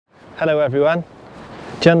Hello everyone.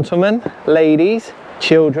 Gentlemen, ladies,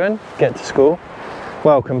 children, get to school.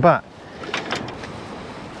 Welcome back.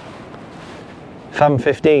 Fam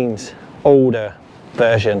 15's older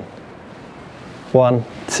version. 1,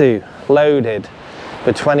 2, loaded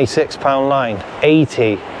with £26 line,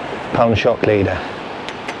 £80 shock leader.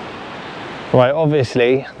 Right,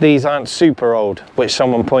 obviously these aren't super old, which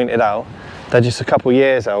someone pointed out. They're just a couple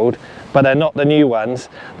years old, but they're not the new ones.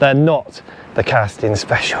 They're not the casting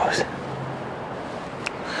specials.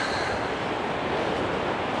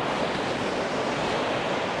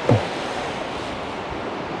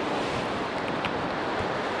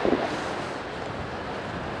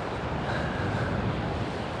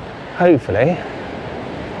 Hopefully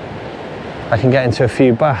I can get into a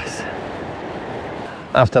few baths.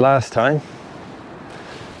 After last time,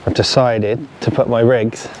 I've decided to put my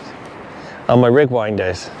rigs on my rig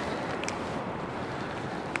winders.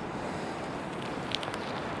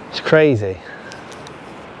 It's crazy.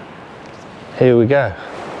 Here we go.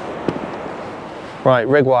 Right,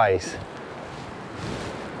 rig wise,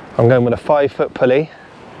 I'm going with a 5-foot pulley.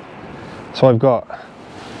 So I've got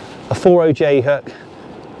a 4/0 J hook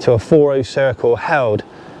to a 4/0 circle held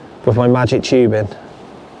with my magic tubing.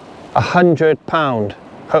 £100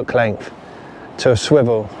 hook length to a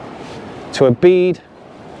swivel, to a bead,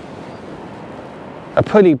 a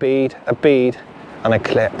pulley bead, a bead and a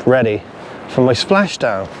clip ready for my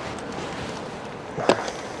splashdown.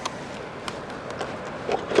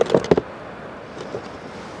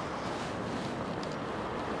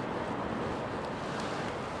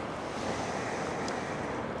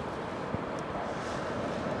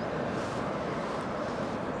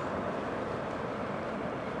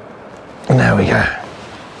 And there we go.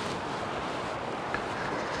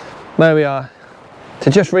 There we are. To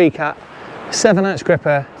just recap, 7-ounce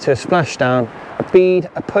gripper to a splashdown, a bead,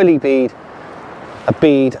 a pulley bead,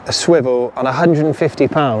 a swivel on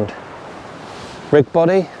 £150. Rig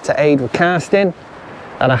body to aid with casting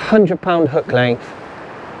and a £100 hook length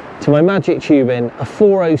to my magic tubing, a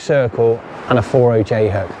 4/0 circle and a 4/0 J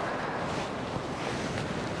hook.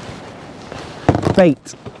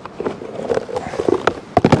 Bait.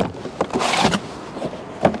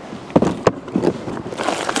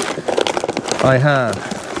 I have,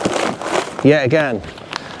 yet again,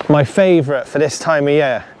 my favourite for this time of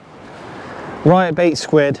year, riot bait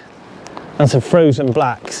squid and some frozen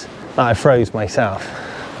blacks that I froze myself.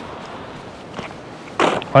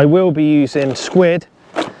 I will be using squid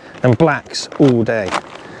and blacks all day.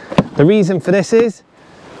 The reason for this is,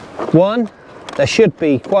 1, there should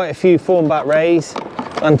be quite a few thornback rays,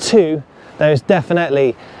 and 2, there's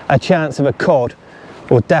definitely a chance of a cod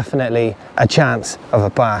or definitely a chance of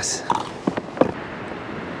a bass.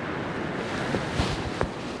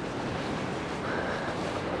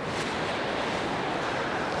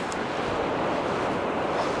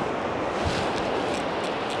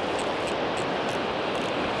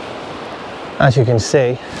 As you can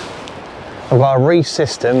see, I've got a reef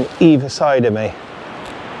system either side of me.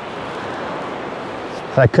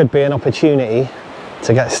 There could be an opportunity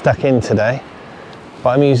to get stuck in today, but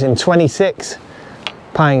I'm using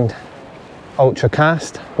 26-pound ultra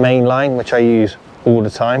cast main line, which I use all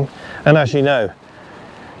the time. And as you know,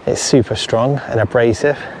 it's super strong and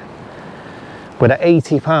abrasive with an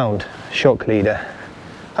 £80 shock leader.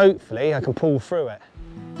 Hopefully I can pull through it.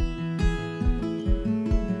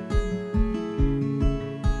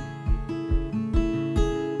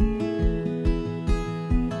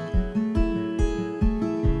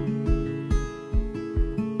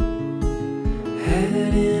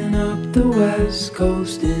 Heading up the west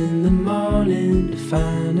coast in the morning to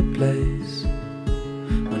find a place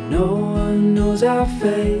where no one knows our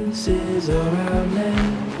faces or our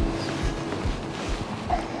names.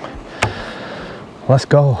 Let's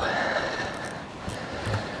go.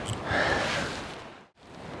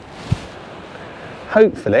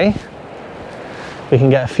 Hopefully we can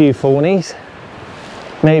get a few fawnies,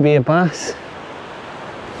 maybe a bass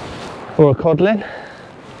or a codlin,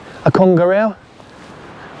 a conger eel,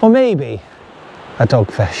 or maybe a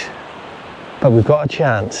dogfish, but we've got a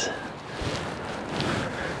chance.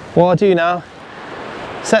 What I'll do now,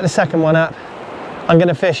 set the second one up. I'm going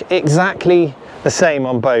to fish exactly the same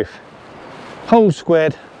on both. Whole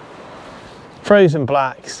squid, frozen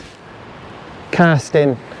blacks,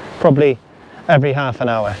 casting probably every half an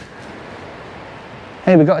hour.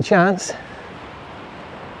 Hey, we got a chance.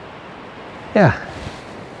 Yeah,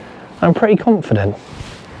 I'm pretty confident.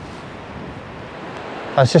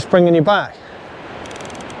 I was just bringing you back.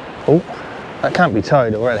 Oh, that can't be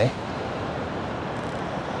tied already.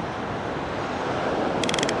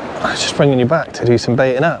 I was just bringing you back to do some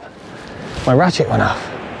baiting up. My ratchet went off.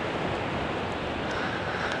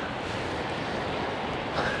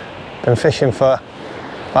 Been fishing for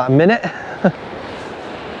about a minute. I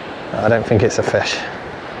don't think it's a fish.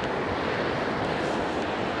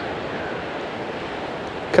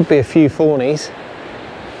 Could be a few fawnies.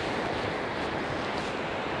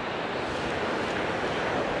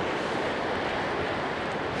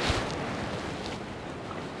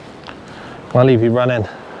 I'll leave you running.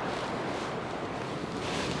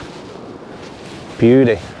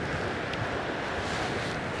 Beauty.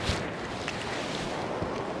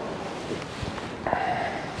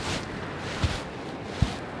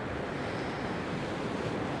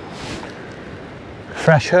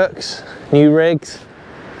 Fresh hooks, new rigs,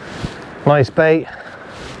 nice bait,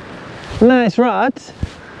 nice rods,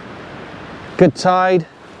 good tide,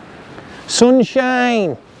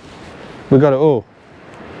 sunshine. We got it all.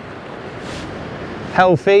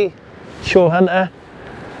 Healthy, shore hunter.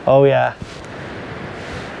 Oh yeah.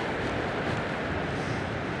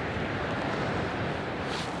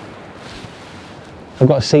 I've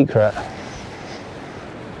got a secret.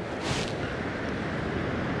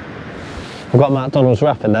 I've got McDonald's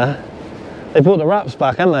wrap in there. They brought the wraps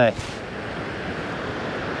back, haven't they?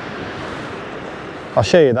 I'll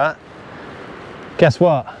show you that. Guess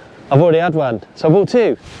what? I've already had one, so I bought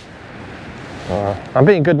two. I'm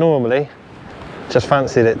being good normally. Just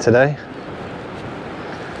fancied it today.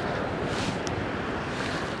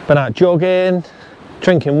 Been out jogging,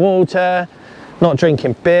 drinking water, not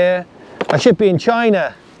drinking beer. I should be in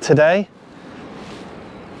China today,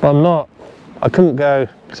 but I'm not. I couldn't go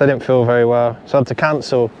because I didn't feel very well, so I had to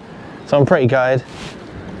cancel. So I'm pretty gutted.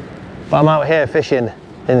 But I'm out here fishing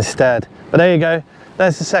instead. But there you go,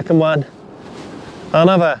 there's the second one.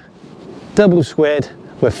 Another double squid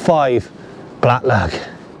with 5 black lug.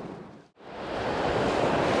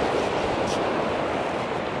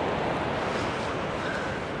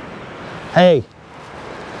 Hey,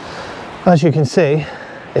 as you can see,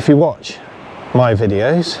 if you watch my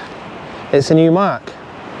videos, it's a new mark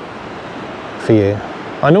for you.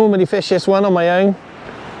 I normally fish this one on my own.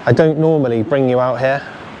 I don't normally bring you out here.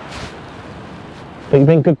 But you've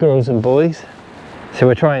been good girls and boys, so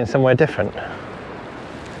we're trying somewhere different.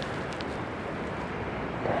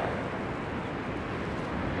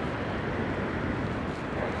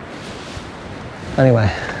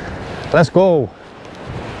 Anyway, let's go.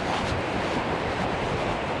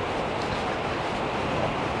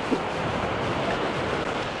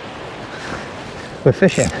 We're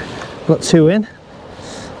fishing. Got 2 in,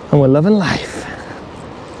 and we're loving life.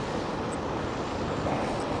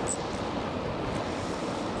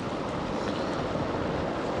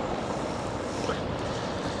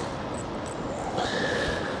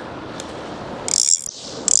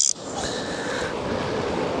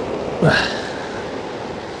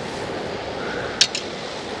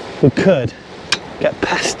 We could get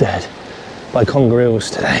pestered by conger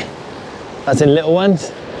eels today, as in little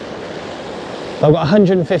ones. I've got a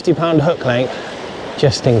 150-pound hook length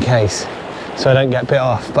just in case, so I don't get bit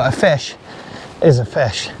off. But a fish is a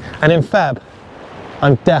fish, and in Feb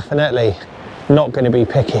I'm definitely not going to be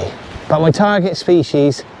picky. But my target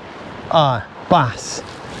species are bass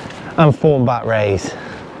and thornback rays.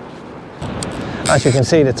 As you can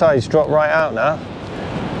see, the tide's dropped right out now.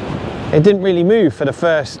 It didn't really move for the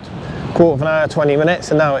first quarter of an hour, 20 minutes,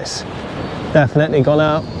 and now it's definitely gone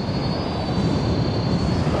out.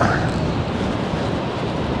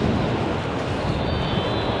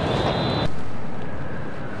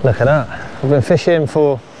 Look at that. I've been fishing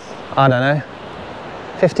for, I don't know,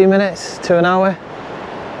 15 minutes to an hour.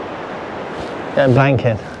 Getting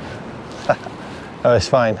blanking. Oh, it's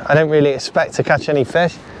fine. I don't really expect to catch any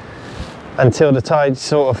fish until the tide's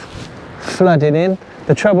sort of flooding in.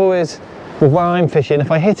 The trouble is, with where I'm fishing, if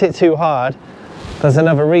I hit it too hard, there's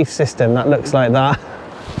another reef system that looks like that.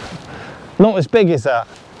 Not as big as that,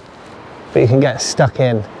 but you can get stuck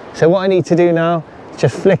in. So what I need to do now is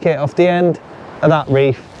just flick it off the end of that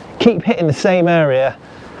reef, keep hitting the same area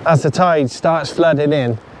as the tide starts flooding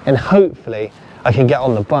in, and hopefully I can get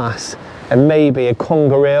on the bass and maybe a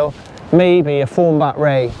conger eel, maybe a thornback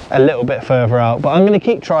ray a little bit further out. But I'm going to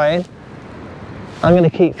keep trying. I'm going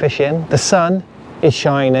to keep fishing. The sun is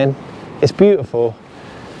shining, it's beautiful,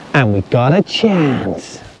 and we got a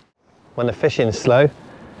chance. When the fishing's slow,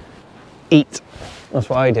 eat. That's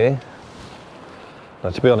what I do.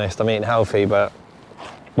 Now, to be honest, I'm eating healthy, but,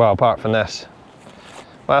 well, apart from this,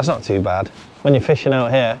 well, that's not too bad. When you're fishing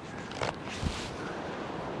out here,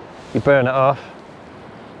 you burn it off.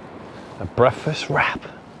 A breakfast wrap.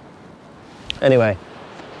 Anyway,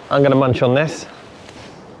 I'm going to munch on this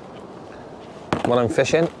while I'm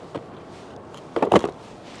fishing.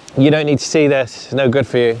 You don't need to see this, it's no good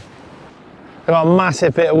for you. I got a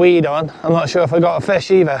massive bit of weed on. I'm not sure if I got a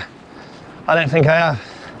fish either. I don't think I have.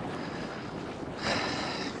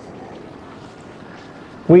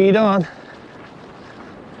 Weed on.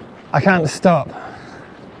 I can't stop.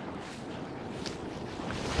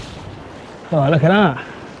 Oh, look at that.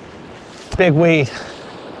 Big weed.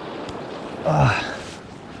 Oh,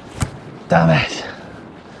 damn it.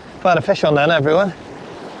 I've had a fish on then, everyone.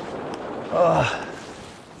 Oh,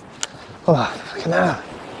 fucking hell.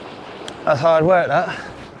 That's hard work, that.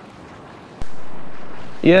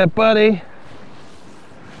 Yeah, buddy.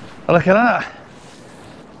 Oh, look at that.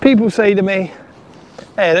 People say to me,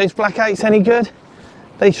 hey, are those blackouts any good?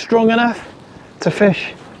 They strong enough to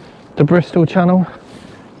fish the Bristol Channel?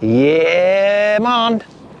 Yeah, man.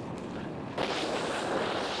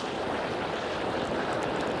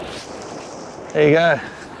 There you go.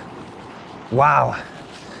 Wow.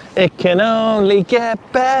 It can only get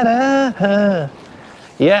better.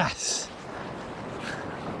 Yes.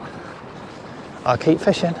 I'll keep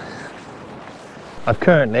fishing. I've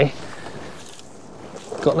currently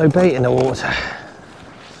got no bait in the water.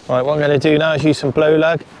 Right, what I'm going to do now is use some blow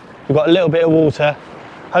lug. We've got a little bit of water.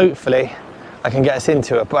 Hopefully I can get us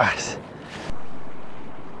into a bass.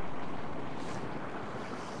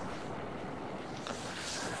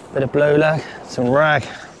 Bit of blow lug, some rag.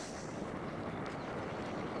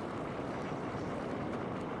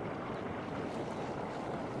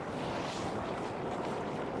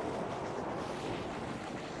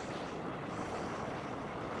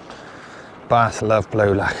 Bass love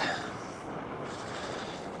blow lug.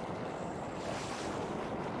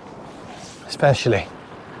 Especially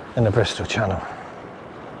in the Bristol Channel.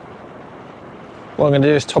 What I'm going to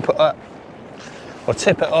do is top it up or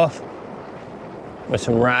tip it off with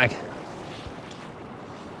some rag.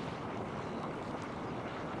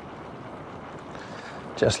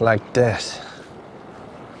 Just like this.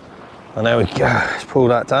 And there we go. Let's pull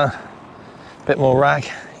that down. Bit more rag.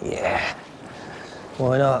 Yeah.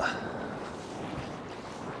 Why not?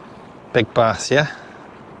 Big bass, yeah?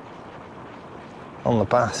 On the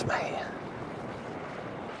bass, mate.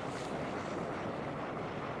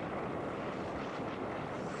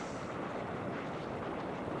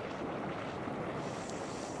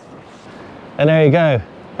 And there you go.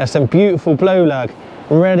 There's some beautiful blow lug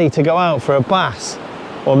ready to go out for a bass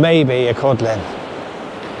or maybe a codlin.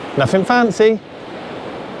 Nothing fancy.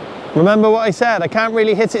 Remember what I said, I can't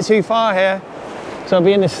really hit it too far here, so I'll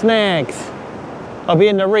be in the snags. I'll be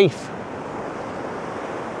in the reef.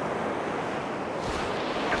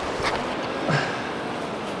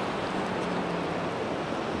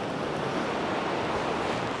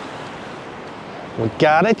 We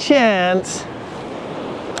got a chance.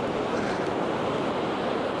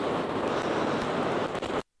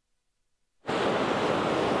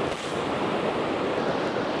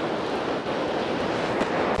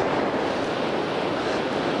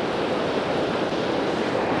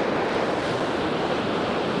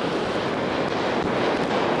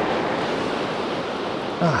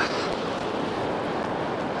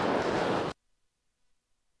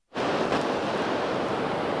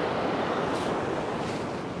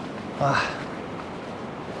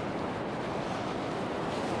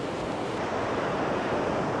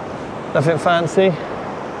 Nothing fancy.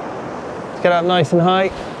 Let's get up nice and high.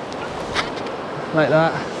 Like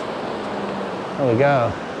that. There we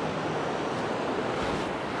go.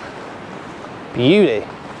 Beauty.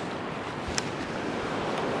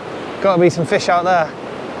 Gotta be some fish out there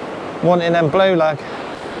wanting them blow lug.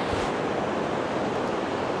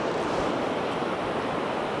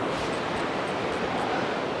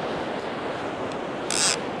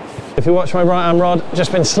 If you watch my right hand rod,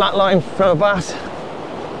 just been slackline for a bass.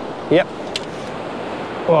 Yep.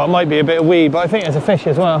 Well, it might be a bit of weed, but I think there's a fish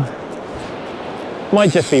as well.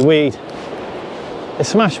 Might just be weed. It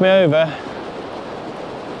smashed me over.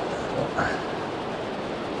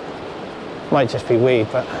 Might just be weed,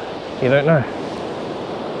 but you don't know.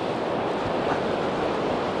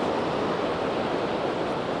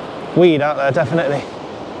 Weed out there, definitely.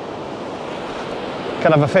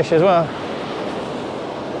 Can have a fish as well.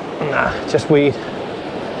 Nah, just weed.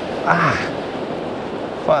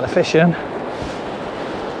 Find a fish in.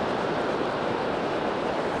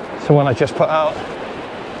 So one I just put out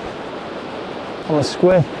on the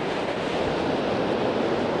squid.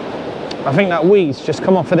 I think that weed's just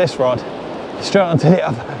come off of this rod, straight onto the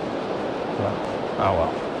other. Oh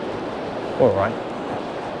well, all right.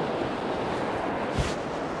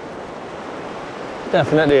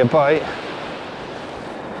 Definitely a bite.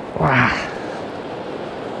 Wow.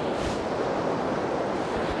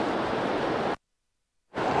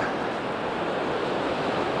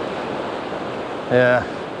 Yeah.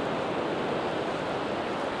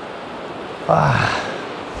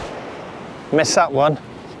 Missed that one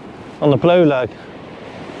on the blow lug.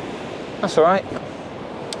 That's all right.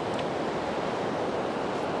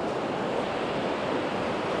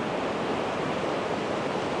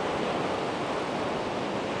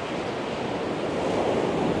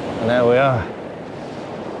 And there we are.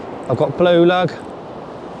 I've got blow lug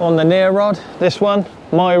on the near rod, this one,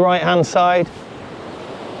 my right hand side.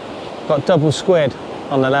 Got double squid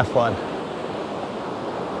on the left one.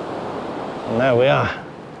 And there we are.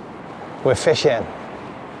 We're fishing.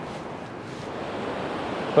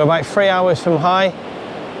 We're about 3 hours from high.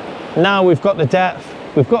 Now we've got the depth,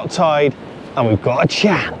 we've got tide, and we've got a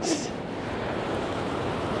chance.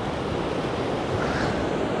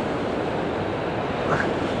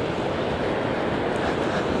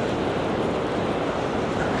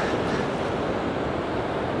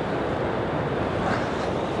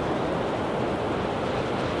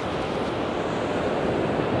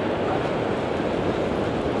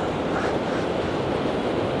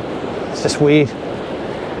 It's just weed.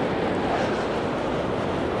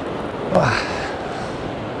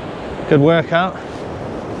 Good workout.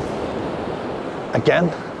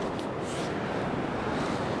 Again.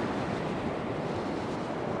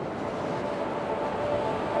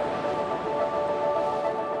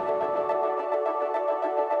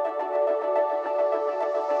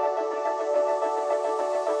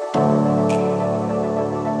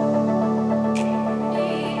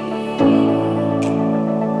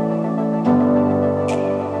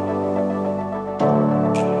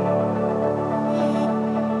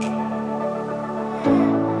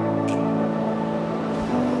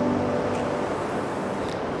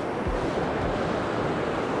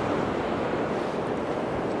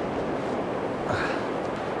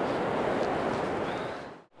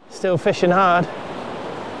 Still fishing hard.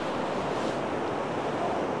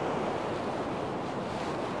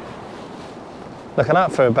 Looking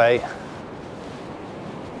up for a bait.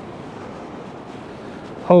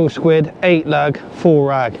 Whole squid, 8 lug, 4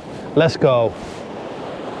 rag. Let's go.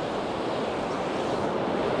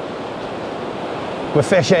 We're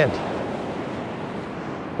fishing.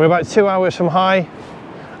 We're about 2 hours from high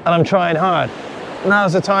and I'm trying hard.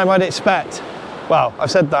 Now's the time I'd expect. Well,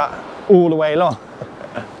 I've said that all the way along.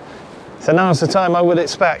 So now's the time I would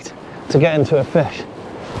expect to get into a fish.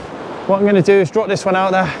 What I'm going to do is drop this one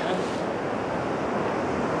out there.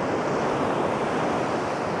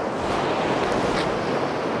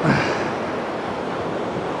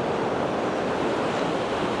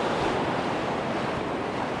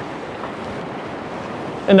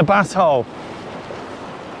 In the bass hole.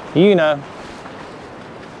 You know.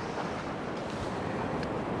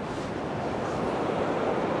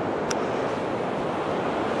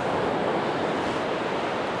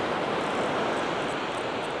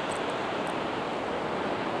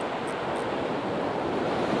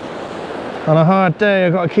 On a hard day,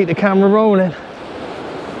 I've got to keep the camera rolling,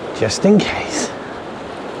 just in case.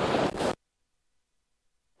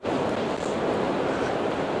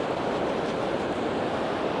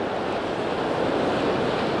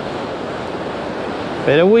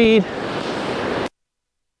 Bit of weed.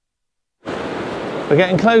 We're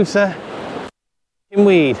getting closer. In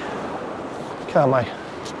weed. God,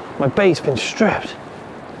 my bait's been stripped.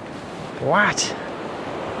 What?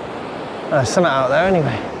 There's something out there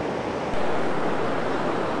anyway.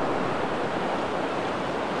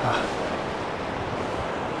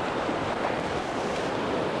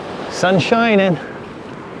 Sun's shining.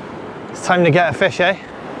 It's time to get a fish, eh?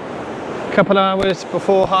 Couple of hours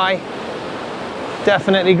before high.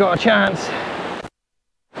 Definitely got a chance.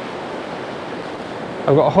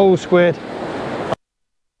 I've got a whole squid,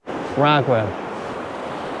 ragworm.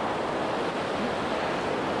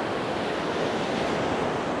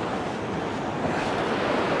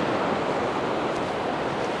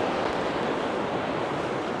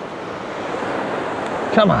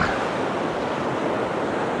 Come on.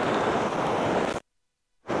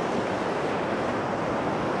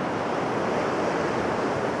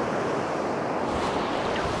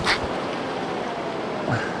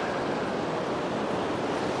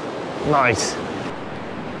 Nice.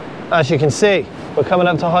 As you can see, we're coming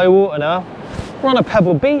up to high water now. We're on a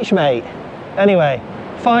pebble beach, mate. Anyway,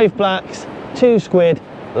 5 blacks, 2 squid,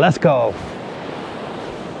 let's go.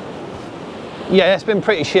 Yeah, it's been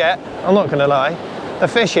pretty shit, I'm not gonna lie. The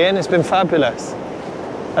fishing has been fabulous.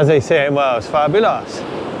 As they say in Wales, fabulous.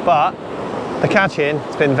 But the catching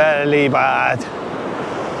has been very bad.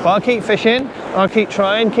 But I'll keep fishing, I'll keep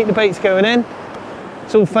trying, keep the baits going in.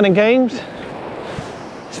 It's all fun and games.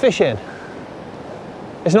 It's fishing.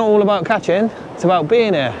 It's not all about catching, it's about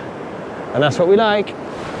being here. And that's what we like.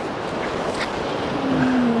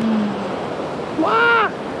 Wah!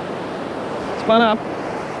 fun up.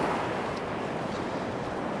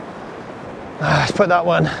 Let's put that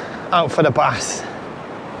one out for the bass.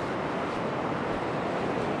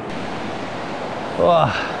 Oh.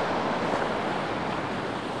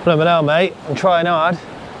 Blooming hell, mate, I'm trying hard.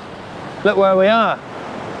 Look where we are.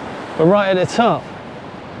 We're right at the top.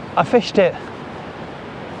 I fished it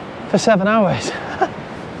for 7 hours.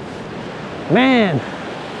 Man.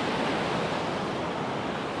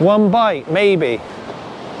 One bite, maybe.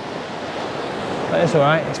 But it's all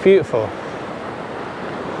right, it's beautiful.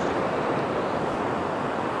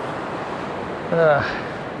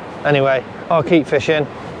 Anyway, I'll keep fishing.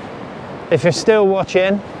 If you're still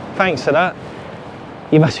watching, thanks for that.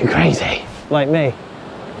 You must be crazy, like me.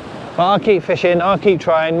 But I'll keep fishing, I'll keep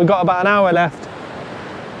trying. We've got about an hour left,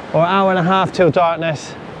 or an hour and a half till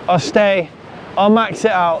darkness. I'll stay, I'll max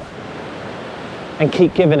it out, and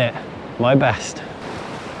keep giving it my best.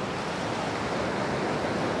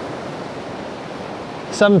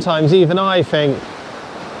 Sometimes even I think,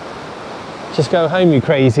 just go home, you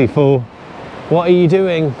crazy fool. What are you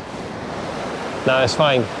doing? No, it's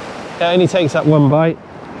fine. It only takes that one bite,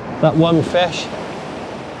 that one fish.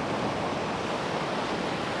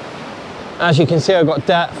 As you can see, I've got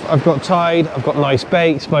depth, I've got tide, I've got nice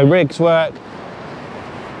baits, my rigs work.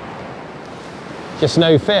 Just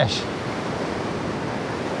no fish.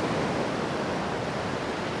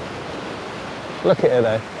 Look at it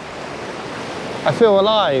though. I feel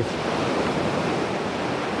alive,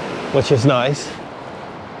 which is nice.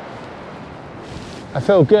 I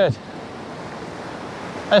feel good.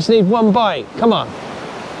 I just need one bite. Come on.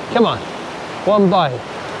 Come on. One bite.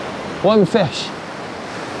 One fish.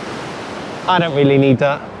 I don't really need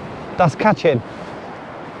that. That's catching.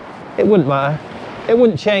 It wouldn't matter. It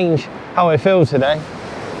wouldn't change how I feel today.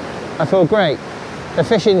 I feel great. The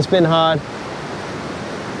fishing's been hard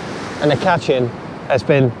and the catching has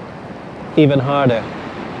been even harder.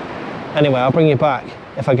 Anyway, I'll bring you back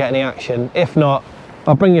if I get any action. If not,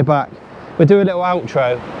 I'll bring you back. We'll do a little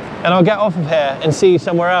outro and I'll get off of here and see you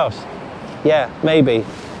somewhere else. Yeah, maybe.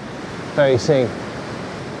 Very soon.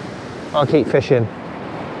 I'll keep fishing.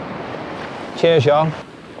 Cheers, y'all.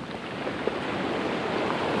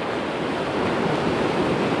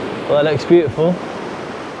 Well, that looks beautiful.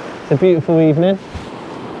 It's a beautiful evening.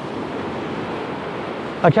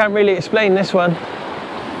 I can't really explain this one.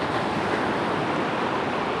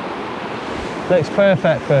 Looks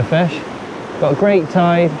perfect for a fish. Got a great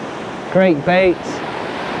tide, great baits,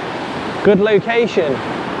 good location.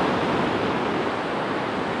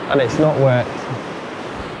 And it's not worked.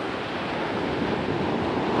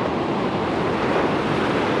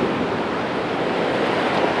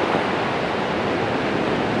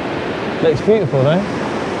 Looks beautiful though.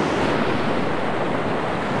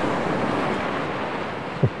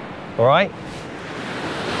 All right.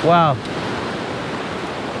 Wow.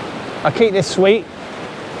 I'll keep this sweet.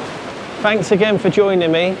 Thanks again for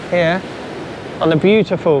joining me here on the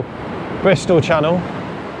beautiful Bristol Channel.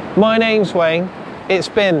 My name's Wayne. It's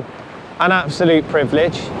been an absolute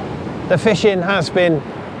privilege. The fishing has been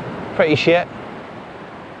pretty shit,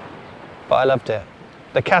 but I loved it.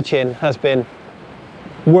 The catching has been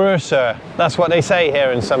worser. That's what they say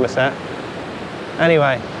here in Somerset.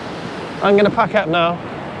 Anyway, I'm gonna pack up now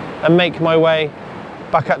and make my way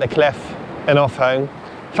back up the cliff and off home.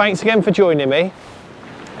 Thanks again for joining me.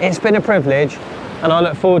 It's been a privilege and I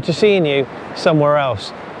look forward to seeing you somewhere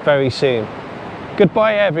else very soon.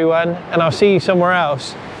 Goodbye everyone, and I'll see you somewhere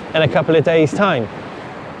else in a couple of days' time.